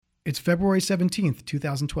It's February 17th,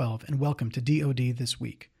 2012, and welcome to DoD This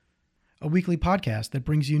Week, a weekly podcast that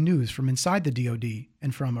brings you news from inside the DoD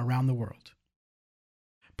and from around the world.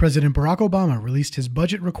 President Barack Obama released his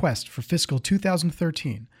budget request for fiscal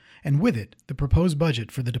 2013, and with it, the proposed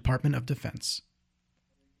budget for the Department of Defense.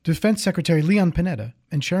 Defense Secretary Leon Panetta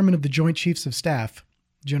and Chairman of the Joint Chiefs of Staff,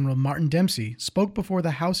 General Martin Dempsey, spoke before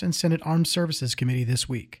the House and Senate Armed Services Committee this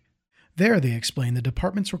week. There they explained the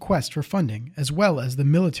department's request for funding as well as the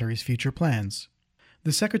military's future plans.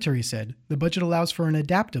 The Secretary said the budget allows for an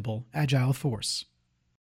adaptable, agile force.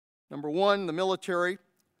 Number one, the military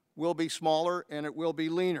will be smaller and it will be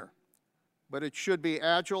leaner, but it should be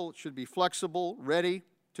agile, it should be flexible, ready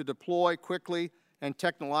to deploy quickly and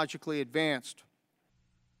technologically advanced.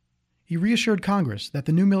 He reassured Congress that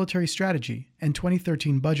the new military strategy and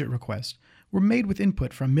 2013 budget request were made with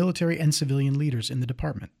input from military and civilian leaders in the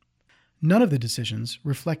department. None of the decisions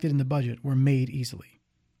reflected in the budget were made easily.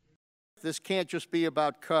 This can't just be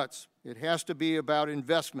about cuts. It has to be about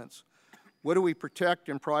investments. What do we protect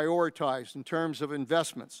and prioritize in terms of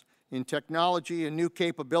investments in technology and new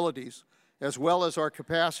capabilities, as well as our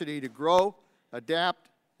capacity to grow, adapt,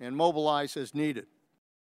 and mobilize as needed?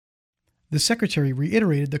 The Secretary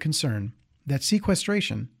reiterated the concern that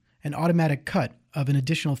sequestration, an automatic cut of an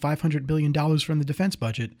additional $500 billion from the defense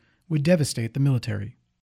budget, would devastate the military.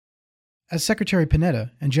 As Secretary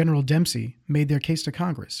Panetta and General Dempsey made their case to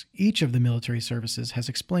Congress, each of the military services has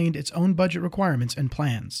explained its own budget requirements and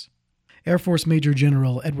plans. Air Force Major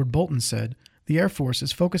General Edward Bolton said the Air Force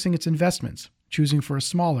is focusing its investments, choosing for a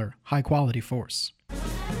smaller, high-quality force.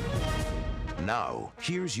 Now,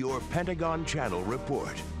 here's your Pentagon Channel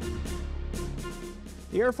report.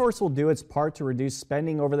 The Air Force will do its part to reduce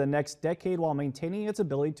spending over the next decade while maintaining its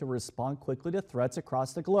ability to respond quickly to threats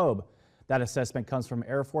across the globe. That assessment comes from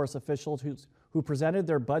Air Force officials who presented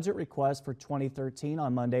their budget request for 2013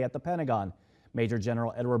 on Monday at the Pentagon. Major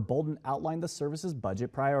General Edward Bolton outlined the service's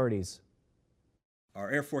budget priorities. Our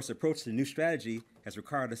Air Force approach to the new strategy has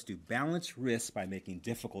required us to balance risks by making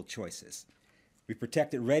difficult choices. We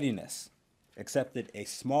protected readiness, accepted a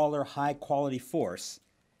smaller, high-quality force,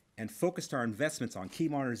 and focused our investments on key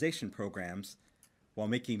modernization programs while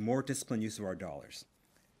making more disciplined use of our dollars.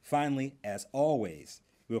 Finally, as always,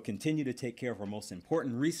 we will continue to take care of our most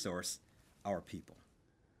important resource, our people.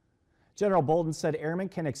 General Bolton said airmen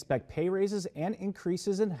can expect pay raises and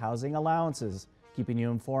increases in housing allowances. Keeping you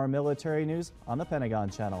informed military news on the Pentagon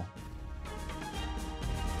Channel.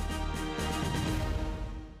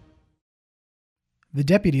 The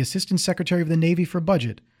Deputy Assistant Secretary of the Navy for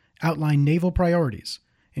Budget outlined naval priorities,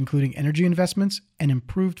 including energy investments and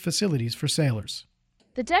improved facilities for sailors.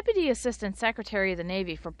 The Deputy Assistant Secretary of the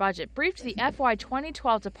Navy for Budget briefed the FY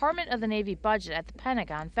 2012 Department of the Navy budget at the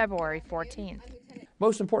Pentagon February 14th.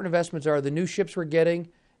 Most important investments are the new ships we're getting,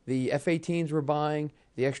 the F-18s we're buying,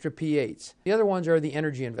 the extra P-8s. The other ones are the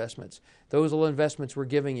energy investments. Those little investments we're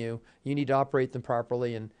giving you, you need to operate them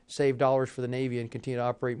properly and save dollars for the Navy and continue to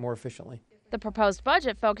operate more efficiently. The proposed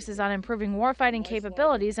budget focuses on improving warfighting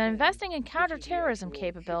capabilities and investing in counterterrorism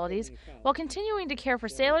capabilities while continuing to care for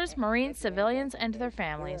sailors, Marines, civilians, and their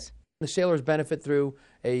families. The sailors benefit through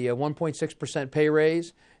a 1.6% pay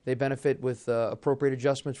raise. They benefit with appropriate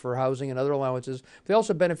adjustments for housing and other allowances. They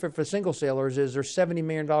also benefit for single sailors is there's $70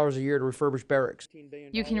 million a year to refurbish barracks.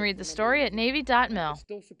 You can read the story at Navy.mil.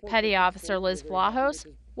 Petty Officer Liz Vlahos,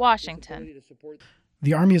 Washington.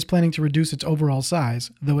 The Army is planning to reduce its overall size,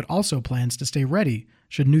 though it also plans to stay ready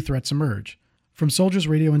should new threats emerge. From Soldiers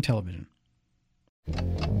Radio and Television.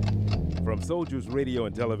 From Soldiers Radio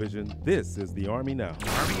and Television, this is the Army Now.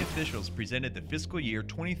 Army officials presented the fiscal year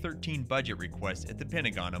 2013 budget request at the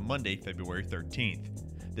Pentagon on Monday, February 13th.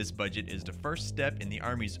 This budget is the first step in the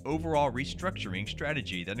Army's overall restructuring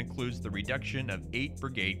strategy that includes the reduction of 8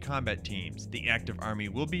 brigade combat teams. The active Army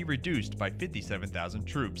will be reduced by 57,000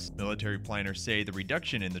 troops. Military planners say the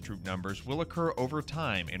reduction in the troop numbers will occur over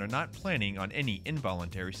time and are not planning on any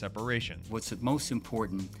involuntary separation. What's most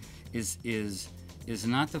important is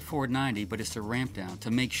not the 490, but it's the ramp down to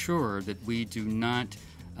make sure that we do not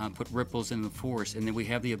put ripples in the force, and that we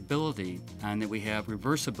have the ability and that we have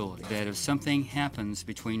reversibility, that if something happens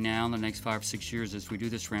between now and the next 5 or 6 years as we do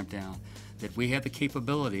this ramp down, that we have the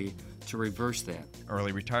capability to reverse that.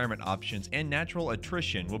 Early retirement options and natural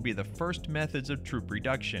attrition will be the first methods of troop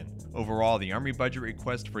reduction. Overall, the Army budget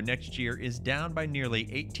request for next year is down by nearly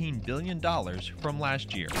 $18 billion from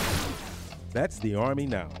last year. That's the Army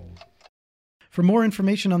Now. For more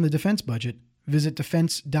information on the defense budget, visit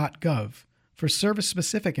defense.gov. For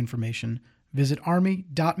service-specific information, visit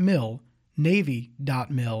army.mil,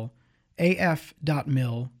 navy.mil,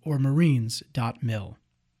 af.mil, or marines.mil.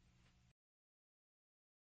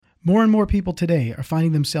 More and more people today are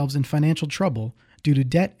finding themselves in financial trouble due to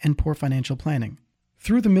debt and poor financial planning.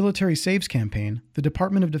 Through the Military Saves campaign, the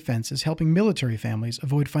Department of Defense is helping military families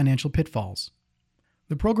avoid financial pitfalls.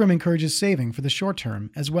 The program encourages saving for the short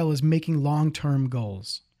term as well as making long-term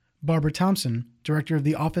goals. Barbara Thompson, director of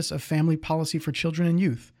the Office of Family Policy for Children and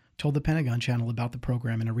Youth, told the Pentagon Channel about the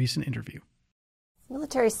program in a recent interview.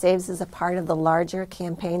 Military Saves is a part of the larger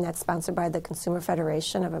campaign that's sponsored by the Consumer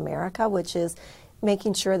Federation of America, which is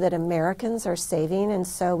making sure that Americans are saving, and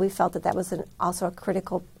so we felt that that was also a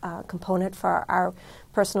critical component for our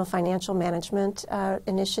personal financial management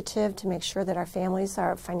initiative to make sure that our families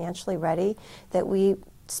are financially ready, that we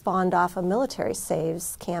spawned off a Military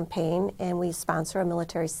Saves campaign, and we sponsor a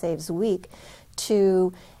Military Saves Week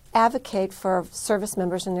to advocate for service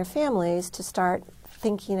members and their families to start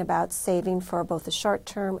thinking about saving for both the short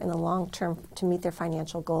term and the long term to meet their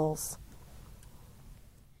financial goals.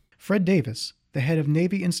 Fred Davis, the head of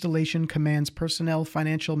Navy Installation Command's Personnel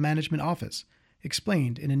Financial Management Office,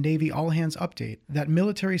 explained in a Navy all-hands update that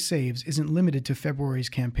Military Saves isn't limited to February's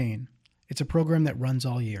campaign. It's a program that runs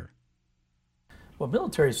all year. Well,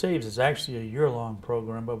 Military Saves is actually a year-long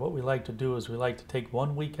program, but what we like to do is we like to take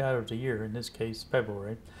 1 week out of the year, in this case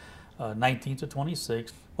February, 19th to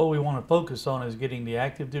 26th. What we want to focus on is getting the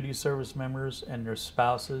active duty service members and their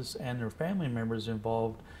spouses and their family members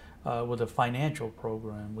involved with a financial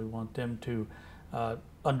program. We want them to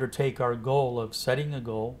undertake our goal of setting a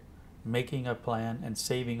goal, making a plan, and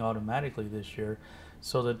saving automatically this year,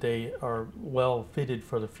 so that they are well fitted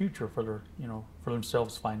for the future for their, for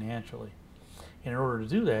themselves financially. In order to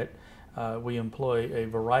do that, we employ a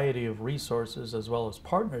variety of resources as well as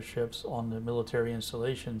partnerships on the military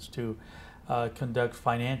installations to conduct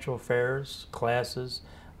financial fairs, classes,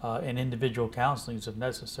 and individual counselings if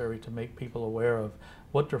necessary to make people aware of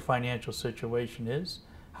what their financial situation is,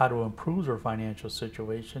 how to improve their financial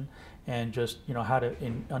situation, and just how to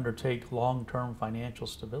undertake long-term financial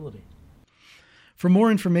stability. For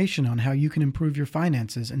more information on how you can improve your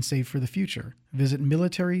finances and save for the future, visit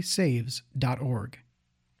militarysaves.org.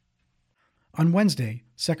 On Wednesday,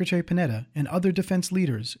 Secretary Panetta and other defense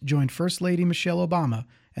leaders joined First Lady Michelle Obama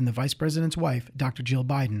and the Vice President's wife, Dr. Jill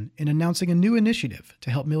Biden, in announcing a new initiative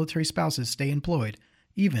to help military spouses stay employed,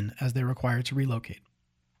 even as they're required to relocate.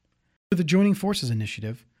 Through the Joining Forces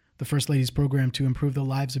Initiative, the First Lady's program to improve the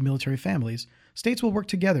lives of military families, states will work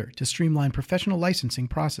together to streamline professional licensing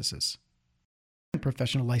processes.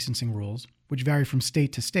 Professional licensing rules, which vary from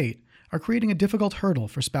state to state, are creating a difficult hurdle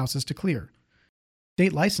for spouses to clear.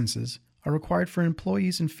 State licenses are required for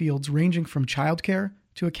employees in fields ranging from childcare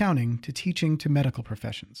to accounting to teaching to medical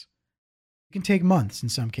professions. It can take months in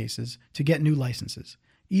some cases to get new licenses,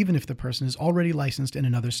 even if the person is already licensed in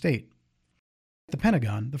another state. At the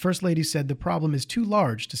Pentagon, the First Lady said the problem is too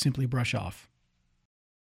large to simply brush off.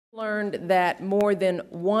 Learned that more than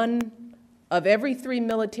 1 of every 3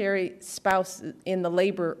 military spouses in the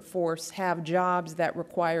labor force have jobs that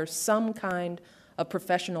require some kind of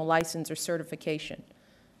professional license or certification.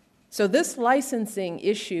 So this licensing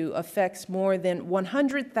issue affects more than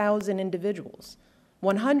 100,000 individuals.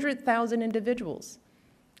 100,000 individuals.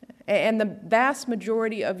 And the vast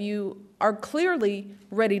majority of you are clearly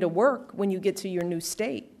ready to work when you get to your new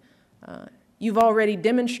state. You've already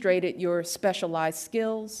demonstrated your specialized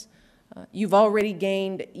skills. You've already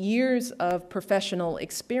gained years of professional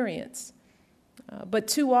experience. But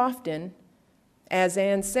too often, as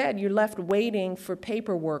Ann said, you're left waiting for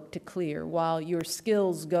paperwork to clear while your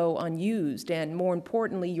skills go unused and, more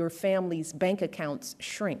importantly, your family's bank accounts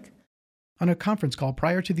shrink. On a conference call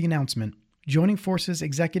prior to the announcement, Joining Forces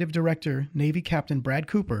Executive Director Navy Captain Brad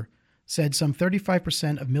Cooper said some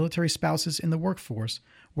 35% of military spouses in the workforce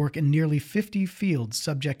work in nearly 50 fields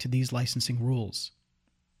subject to these licensing rules.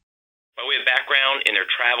 By way of background, in their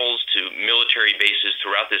travels to military bases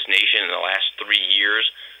throughout this nation in the last 3 years,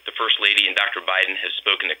 the First Lady and Dr. Biden have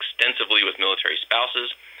spoken extensively with military spouses.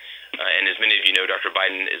 And as many of you know, Dr.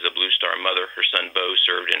 Biden is a Blue Star mother. Her son, Bo,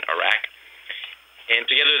 served in Iraq. And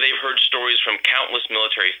together they've heard stories from countless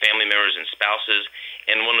military family members and spouses.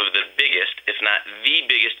 And one of the biggest, if not the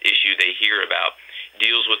biggest issue they hear about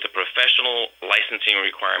deals with the professional licensing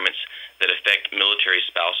requirements that affect military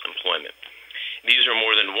spouse employment. These are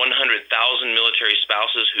more than 100,000 military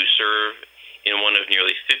spouses who serve in one of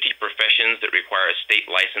nearly 50 professions that require a state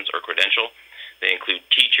license or credential. They include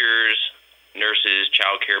teachers, nurses,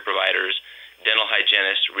 child care providers, dental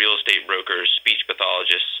hygienists, real estate brokers, speech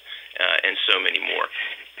pathologists, and so many more.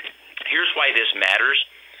 Here's why this matters.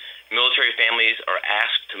 Military families are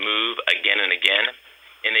asked to move again and again,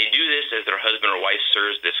 and they do this as their husband or wife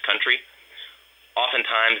serves this country.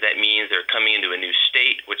 Oftentimes that means they're coming into a new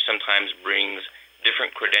state, which sometimes brings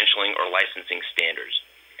different credentialing or licensing standards.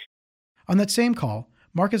 On that same call,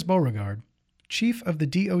 Marcus Beauregard, chief of the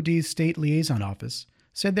DoD's State Liaison Office,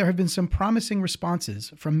 said there have been some promising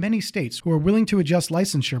responses from many states who are willing to adjust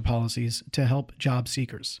licensure policies to help job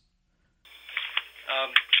seekers.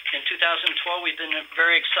 In 2012, we've been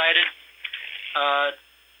very excited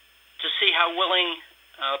to see how willing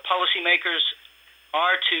policymakers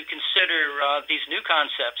are to consider these new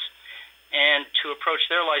concepts and to approach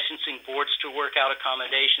their licensing boards to work out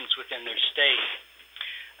accommodations within their state.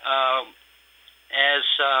 As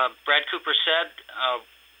Brad Cooper said,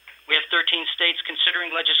 we have 13 states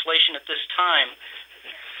considering legislation at this time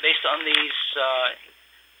based on these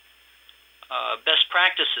best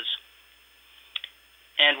practices.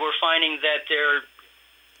 And we're finding that they're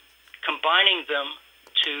combining them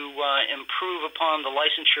to improve upon the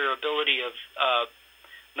licensure ability of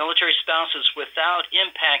military spouses without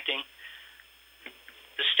impacting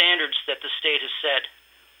the standards that the state has set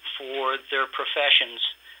for their professions,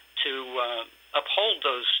 to uphold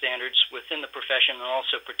those standards within the profession and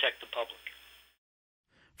also protect the public.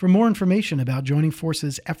 For more information about joining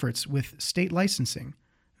forces' efforts with state licensing,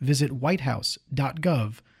 visit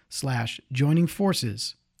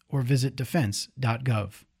whitehouse.gov/joiningforces or visit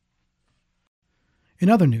defense.gov. In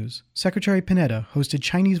other news, Secretary Panetta hosted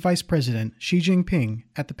Chinese Vice President Xi Jinping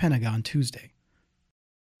at the Pentagon Tuesday.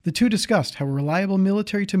 The two discussed how a reliable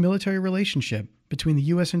military-to-military relationship between the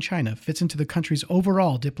U.S. and China fits into the country's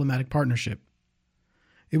overall diplomatic partnership.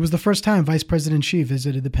 It was the first time Vice President Xi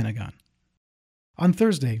visited the Pentagon. On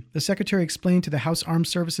Thursday, the Secretary explained to the House Armed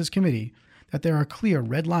Services Committee that there are clear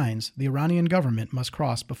red lines the Iranian government must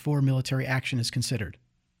cross before military action is considered.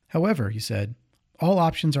 However, he said, all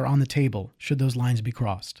options are on the table should those lines be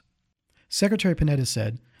crossed. Secretary Panetta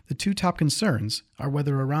said the two top concerns are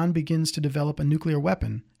whether Iran begins to develop a nuclear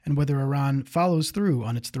weapon and whether Iran follows through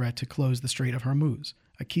on its threat to close the Strait of Hormuz,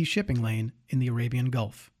 a key shipping lane in the Arabian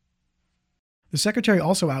Gulf. The Secretary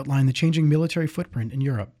also outlined the changing military footprint in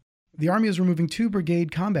Europe. The Army is removing 2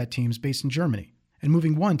 brigade combat teams based in Germany and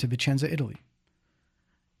moving 1 to Vicenza, Italy.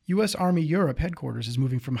 U.S. Army Europe headquarters is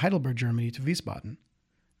moving from Heidelberg, Germany to Wiesbaden.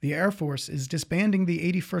 The Air Force is disbanding the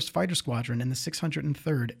 81st Fighter Squadron and the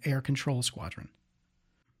 603rd Air Control Squadron.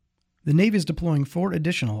 The Navy is deploying 4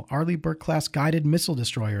 additional Arleigh Burke-class guided missile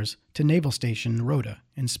destroyers to Naval Station Rota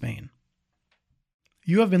in Spain.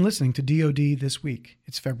 You have been listening to DoD This Week.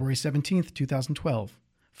 It's February 17th, 2012.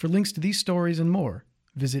 For links to these stories and more,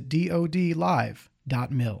 visit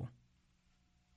dodlive.mil.